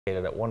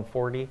Located at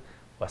 140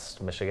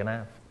 West Michigan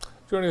Ave.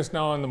 Joining us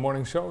now on the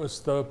morning show is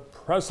the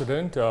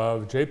president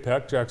of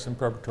JPEC, Jackson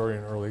Preparatory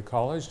and Early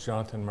College,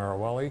 Jonathan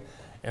Marowelli,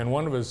 and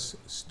one of his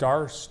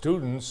star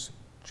students,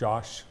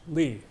 Josh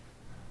Lee.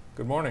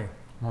 Good morning.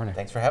 Morning.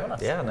 Thanks for having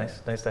us. Yeah,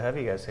 nice to have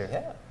you guys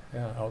here.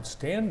 Yeah,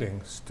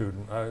 outstanding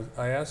student.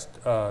 I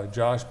asked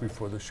Josh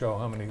before the show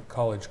how many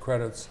college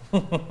credits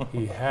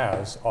he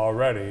has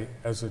already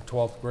as a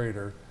 12th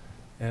grader,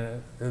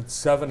 and it's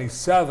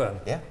 77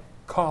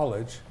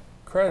 college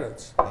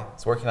credits. Yeah,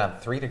 it's working on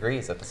 3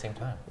 degrees at the same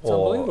time. It's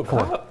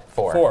unbelievable.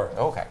 Four.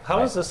 Okay.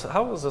 How is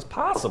this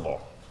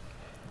possible?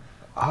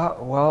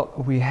 Well,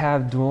 we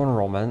have dual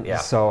enrollment,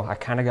 so I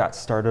kind of got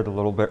started a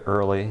little bit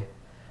early,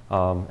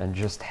 and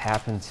just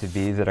happened to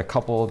be that a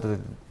couple of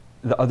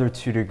the other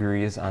 2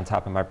 degrees on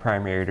top of my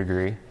primary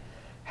degree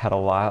had a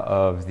lot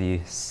of the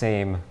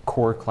same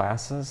core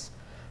classes,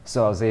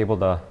 so I was able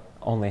to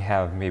only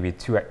have maybe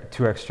two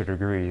extra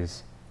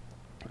degrees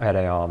at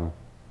a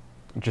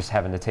just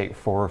having to take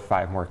 4 or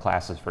 5 more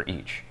classes for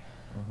each.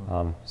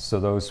 So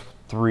those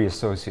 3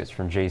 associates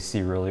from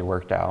JC really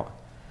worked out.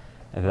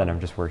 And then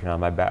I'm just working on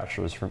my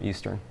bachelor's from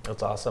Eastern.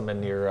 That's awesome,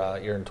 and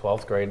you're in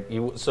 12th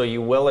grade. So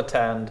you will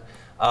attend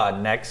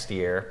next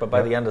year, but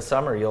by the end of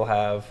summer you'll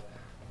have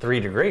 3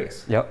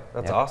 degrees.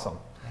 That's awesome.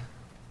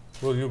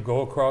 Will you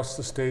go across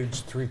the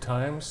stage 3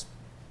 times?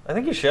 I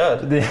think you should.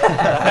 I mean,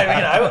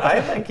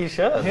 I think you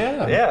should.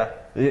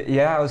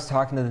 Yeah, I was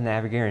talking to the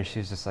navigator, and she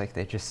was just like,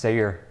 they just say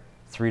you're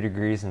 3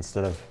 degrees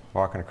instead of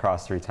walking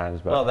across 3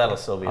 times. But well, that'll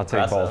still be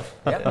impressive.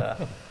 Take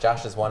both.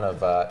 Josh is one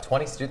of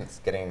 20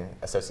 students getting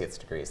associate's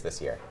degrees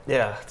this year.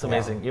 Yeah, it's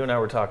amazing. You and I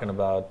were talking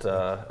about,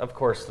 of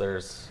course,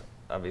 there's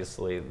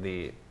obviously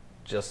the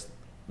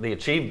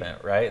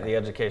achievement, right? The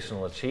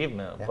educational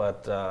achievement,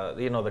 but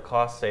the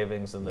cost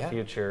savings and the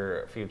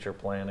future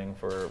planning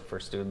for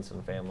students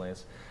and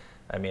families.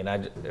 I mean,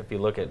 if you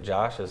look at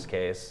Josh's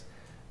case,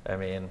 I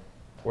mean,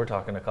 we're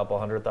talking a couple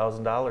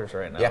 $100,000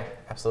 right now. Yeah,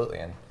 absolutely.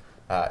 And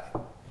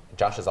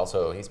Josh is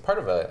also, he's part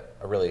of a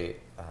really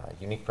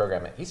unique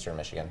program at Eastern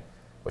Michigan,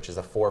 which is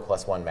a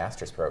 4+1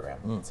 master's program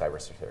in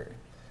cybersecurity.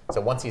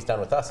 So once he's done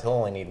with us, he'll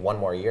only need 1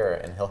 more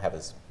year and he'll have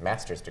his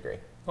master's degree.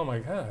 Oh my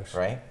gosh.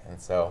 Right? And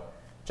so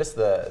just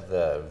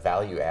the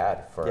value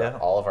add for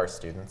all of our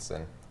students,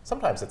 and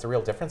sometimes it's a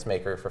real difference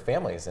maker for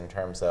families in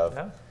terms of,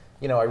 I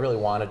really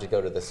wanted to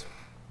go to this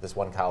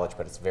one college,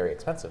 but it's very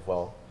expensive.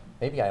 Well,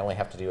 maybe I only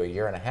have to do 1.5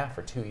 years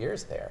or 2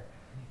 years there.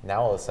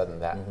 Now all of a sudden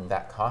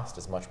that cost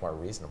is much more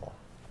reasonable.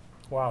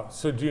 Wow.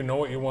 So do you know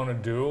what you want to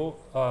do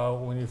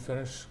when you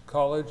finish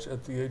college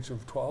at the age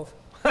of 12?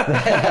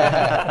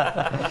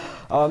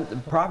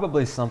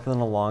 Probably something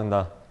along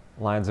the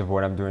lines of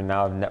what I'm doing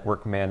now,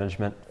 network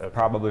management,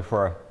 probably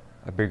for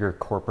a bigger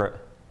corporate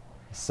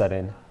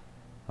setting.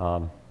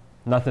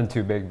 Nothing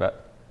too big,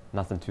 but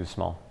nothing too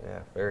small. Yeah,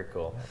 very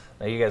cool.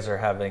 Now you guys are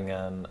having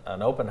an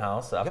open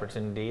house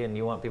opportunity, and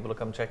you want people to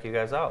come check you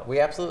guys out. We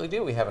absolutely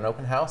do. We have an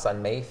open house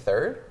on May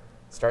 3rd.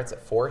 Starts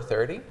at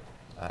 4:30.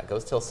 It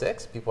goes till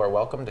 6. People are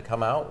welcome to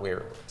come out.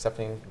 We're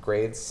accepting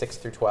grades 6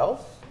 through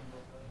 12.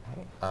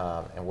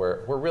 And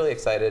we're really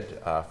excited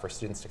for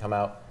students to come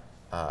out,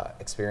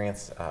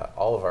 experience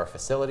all of our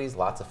facilities,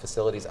 lots of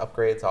facilities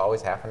upgrades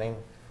always happening.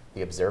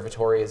 The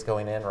observatory is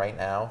going in right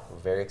now. We're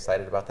very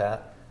excited about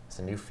that. It's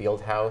a new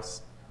field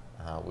house.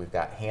 We've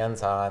got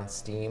hands-on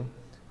STEAM.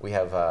 We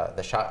have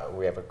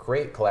we have a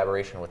great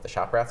collaboration with the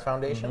Shop Rats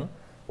Foundation,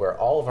 where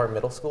all of our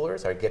middle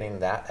schoolers are getting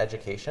that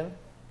education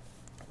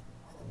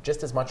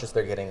just as much as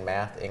they're getting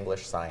math,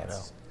 English,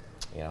 science.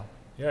 Yeah,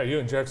 you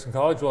and Jackson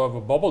College will have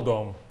a bubble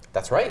dome.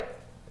 That's right.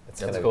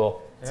 That's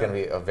cool. It's going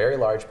to be a very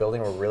large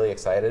building. We're really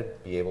excited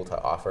to be able to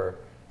offer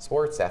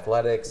sports,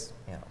 athletics,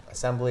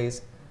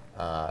 assemblies,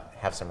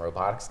 have some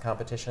robotics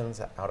competitions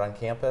out on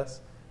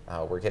campus.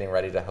 We're getting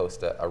ready to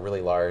host a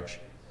really large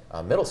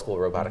middle school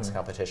robotics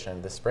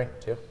competition this spring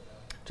too.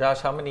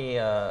 Josh, how many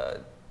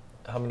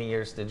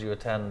years did you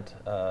attend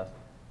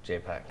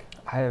JPEC?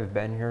 I have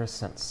been here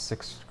since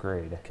 6th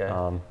grade. Okay.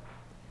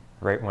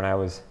 Right when I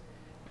was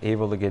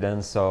able to get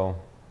in, so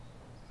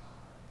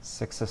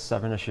 6 or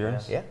 7-ish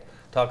years. Yeah.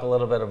 Talk a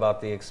little bit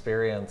about the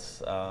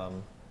experience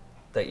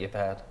that you've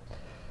had.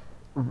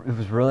 It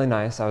was really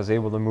nice. I was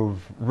able to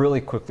move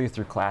really quickly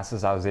through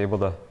classes. I was able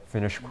to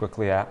finish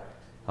quickly at.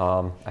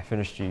 I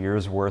finished a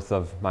year's worth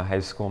of my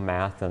high school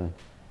math, and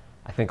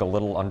I think a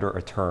little under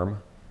a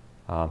term,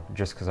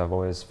 just because I've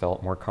always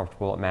felt more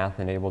comfortable at math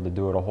and able to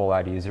do it a whole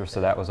lot easier, so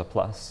that was a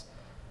plus.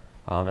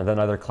 And then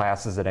other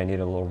classes that I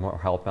needed a little more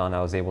help on,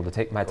 I was able to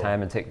take my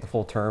time and take the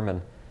full term,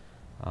 and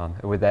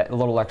with that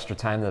little extra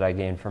time that I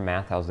gained from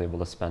math, I was able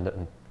to spend it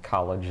in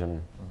college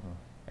and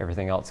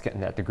everything else,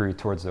 getting that degree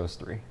towards those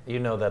 3. You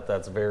know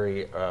that's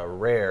very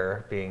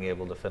rare, being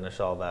able to finish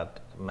all that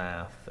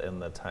math in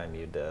the time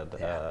you did.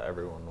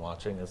 Everyone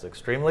watching is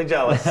extremely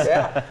jealous.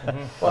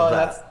 Well,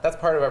 that's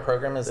part of our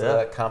program is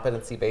the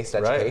competency-based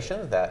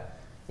education that,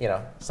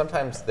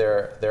 sometimes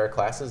there are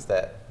classes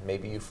that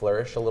maybe you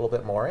flourish a little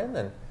bit more in,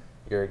 and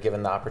you're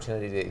given the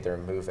opportunity to either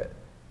move at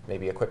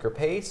maybe a quicker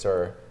pace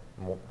or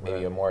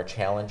maybe a more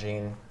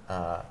challenging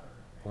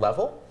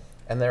level.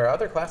 And there are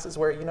other classes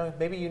where,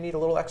 maybe you need a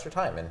little extra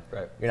time, and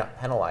you're not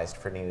penalized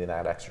for needing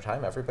that extra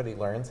time. Everybody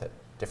learns at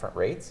different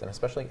rates, and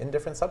especially in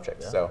different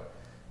subjects. So,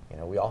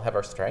 we all have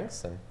our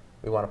strengths, and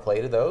we want to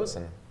play to those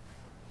and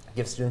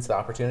give students the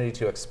opportunity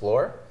to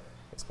explore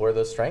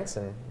those strengths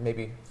and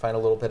maybe find a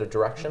little bit of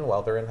direction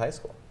while they're in high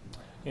school.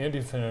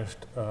 Andy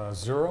finished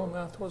 0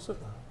 math, was it?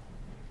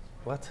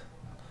 What?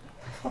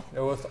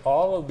 With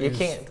all of these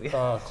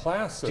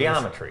classes.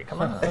 Geometry,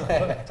 come on. What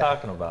are you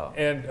talking about?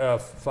 And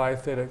Phi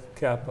Theta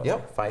Kappa.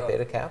 Yep, Phi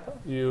Theta Kappa.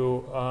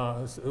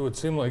 It would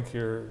seem like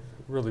you're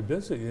really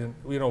busy. And,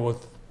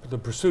 with the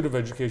pursuit of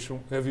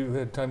education, have you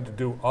had time to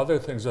do other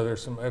things? Are there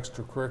some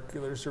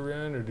extracurriculars you're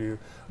in, or do you,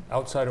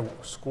 outside of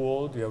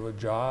school, do you have a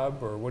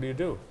job, or what do you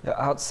do? Yeah,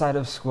 outside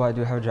of school, I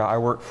do have a job. I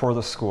work for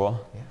the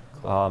school. Yeah,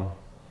 cool.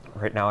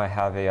 Right now I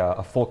have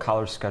a full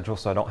college schedule,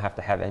 so I don't have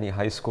to have any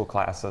high school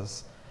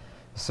classes.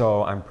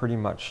 So I'm pretty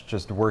much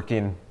just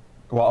working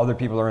while other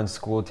people are in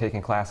school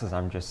taking classes.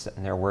 I'm just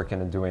sitting there working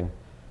and doing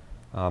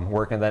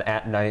work. And then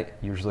at night,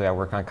 usually I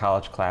work on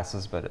college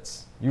classes, but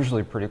it's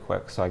usually pretty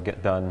quick, so I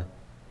get done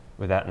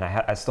with that. And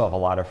I still have a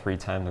lot of free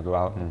time to go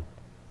out and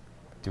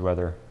do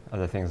other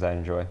things I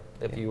enjoy.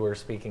 If you were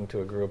speaking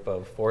to a group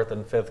of 4th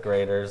and 5th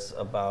graders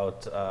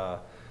about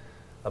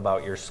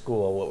your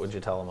school, what would you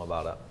tell them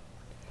about it?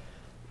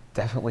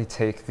 Definitely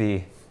take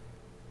the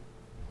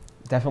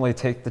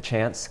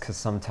chance, because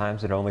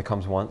sometimes it only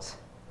comes once.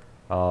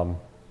 A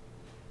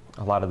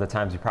lot of the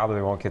times you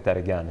probably won't get that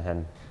again,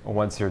 and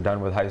once you're done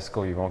with high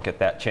school, you won't get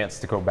that chance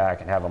to go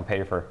back and have them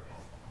pay for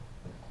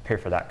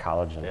that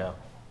college, and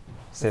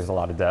saves a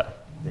lot of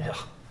debt. Yeah.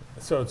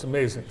 So it's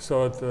amazing.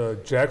 So at the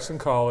Jackson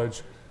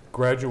College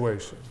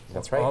graduation,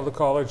 that's right. All the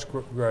college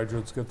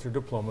graduates get their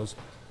diplomas.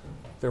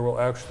 There will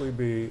actually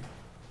be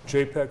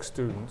JPEG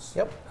students.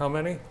 Yep. How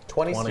many?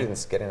 20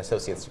 students getting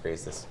associate's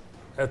degrees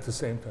at the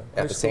same time.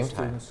 At the same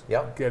time.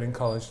 Yep. Getting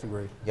college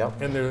degree.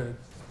 Yep. And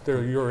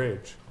they're your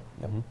age.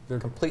 Yep. They're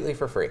completely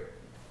for free.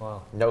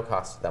 Wow. No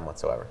cost to them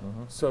whatsoever.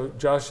 So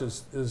Josh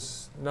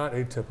is not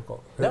atypical.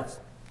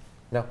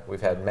 No,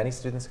 we've had many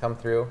students come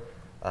through.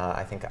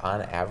 I think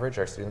on average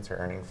our students are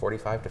earning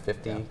 45 to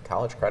 50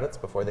 college credits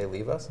before they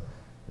leave us.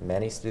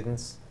 Many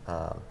students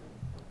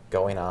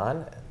going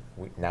on.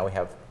 Now we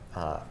have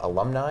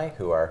alumni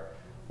who are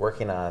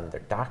working on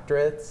their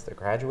doctorates, their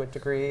graduate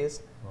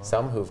degrees,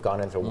 some who've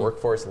gone into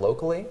workforce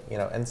locally,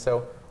 and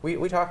so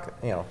we talk,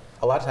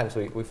 a lot of times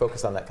we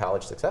focus on that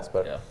college success,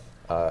 but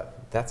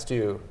that's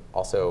to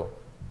also,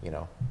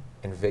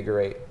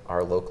 invigorate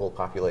our local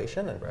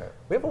population. And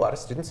we have a lot of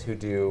students who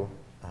do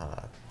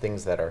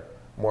things that are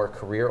more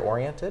career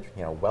oriented,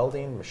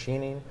 welding,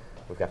 machining.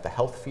 We've got the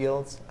health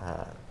fields.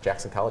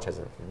 Jackson College has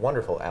a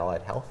wonderful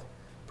allied health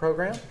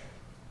program,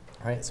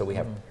 right? So we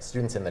have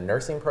students in the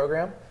nursing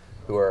program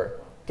who are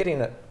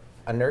getting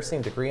a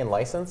nursing degree and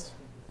license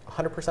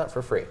 100%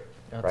 for free,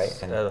 right?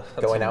 And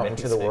going out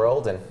into the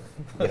world and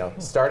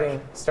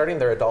starting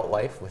their adult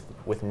life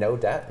with no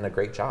debt and a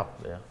great job.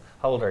 Yeah.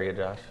 How old are you,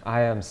 Josh?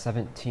 I am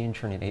 17,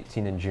 turning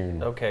 18 in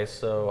June. Okay,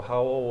 so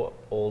how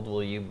old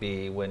will you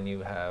be when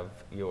you have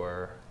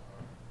your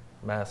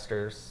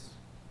master's?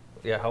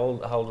 Yeah, how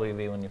old will you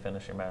be when you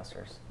finish your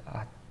master's?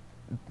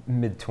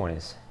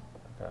 Mid-20s.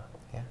 Okay.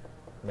 Yeah.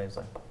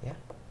 Amazing. Yeah.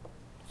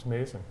 It's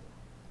amazing.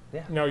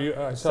 Yeah. Now you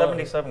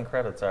 77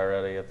 credits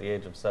already at the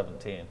age of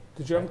 17.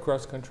 Did you have a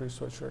cross-country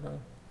sweatshirt on?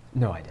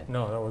 No, I didn't.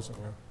 No, that wasn't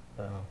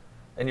you.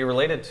 And you're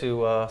related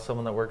to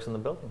someone that works in the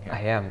building here. I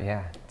am,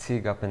 yeah.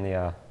 Teague up in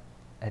the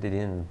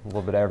editing and a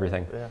little bit of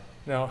everything. Yeah.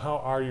 Now, how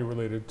are you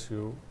related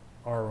to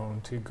our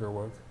own Teague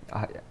Gerwig?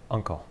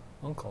 Uncle.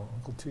 Uncle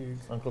Teague.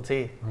 Uncle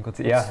T. Uncle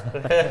Teague,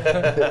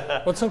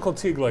 yeah. What's Uncle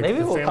Teague like? Maybe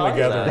the we'll family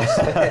gatherings.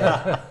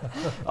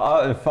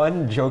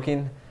 Fun,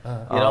 joking.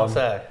 You don't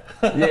say.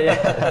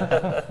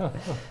 Yeah.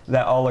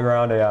 That all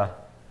around,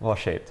 well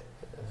shaped.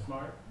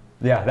 Smart.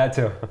 Yeah, that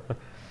too.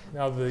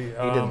 Now He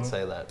didn't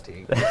say that,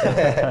 T.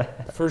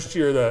 First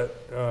year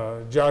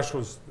that Josh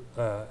was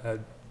at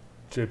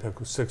JPEG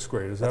was 6th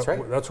grade. That's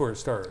right. That's where it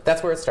started.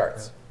 That's where it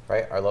starts,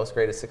 right? Our lowest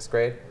grade is 6th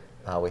grade.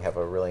 We have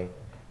a really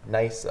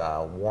nice,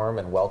 warm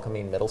and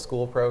welcoming middle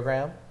school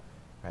program,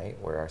 right,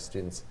 where our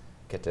students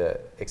get to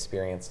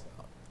experience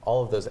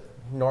all of those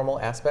normal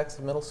aspects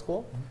of middle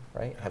school,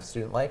 right? Have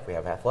student life, we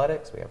have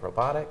athletics, we have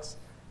robotics,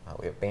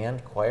 we have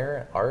band,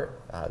 choir,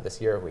 art. This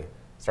year we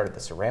started the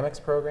ceramics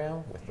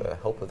program with the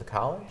help of the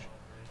college.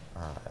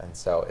 And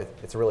so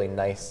it's a really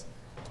nice,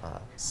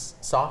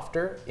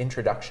 softer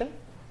introduction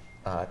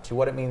to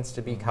what it means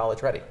to be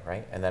college ready,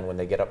 right? And then when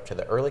they get up to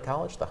the early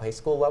college, the high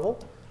school level,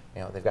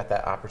 they've got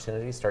that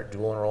opportunity to start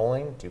dual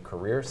enrolling, do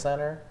career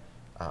center,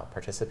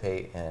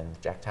 participate in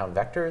Jacktown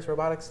Vector's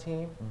robotics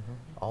team,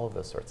 all of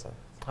those sorts of.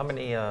 How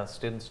many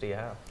students do you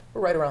have?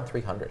 We're right around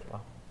 300.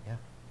 Wow. Yeah.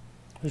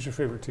 Who's your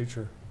favorite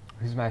teacher?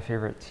 Who's my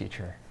favorite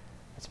teacher?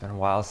 It's been a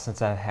while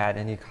since I've had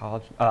any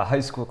high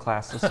school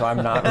classes, so I'm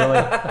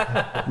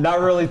not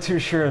really too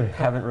sure.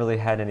 Haven't really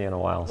had any in a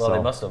while. Well, so.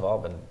 they must have all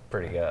been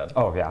pretty good.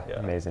 Oh yeah,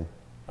 amazing.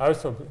 I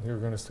was hoping you were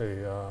going to say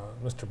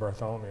Mr.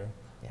 Bartholomew.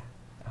 Yeah.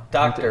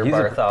 Dr. He's a-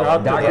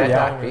 Bartholomew. Dr. Yeah,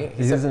 Bartholomew. Doc,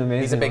 He's an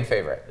amazing He's a big one.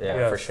 favorite, Yeah.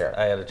 Yes. for sure.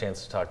 I had a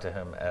chance to talk to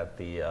him at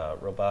the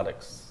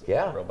robotics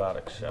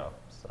show.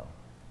 So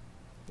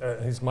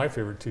He's my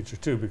favorite teacher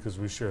too because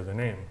we share the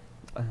name,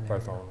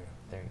 Bartholomew.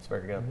 There you it's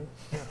very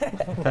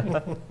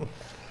good.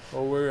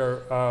 Well, we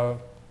are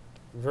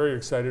very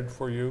excited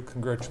for you.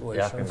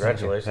 Congratulations. Yeah,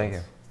 congratulations. Thank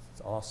you.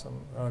 It's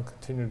awesome.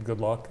 Continued good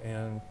luck.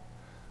 And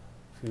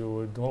if you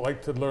would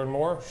like to learn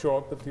more, show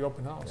up at the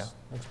open house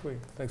next week.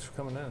 Thanks for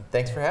coming in.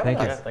 Thanks for having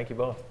Thank us. Yeah, thank you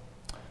both.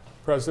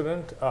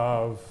 President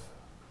of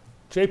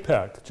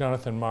JPEC,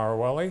 Jonathan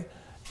Marowelli,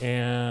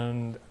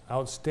 and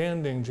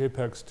outstanding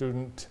JPEC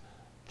student,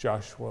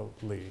 Joshua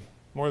Lee.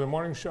 More of the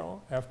morning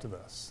show after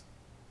this.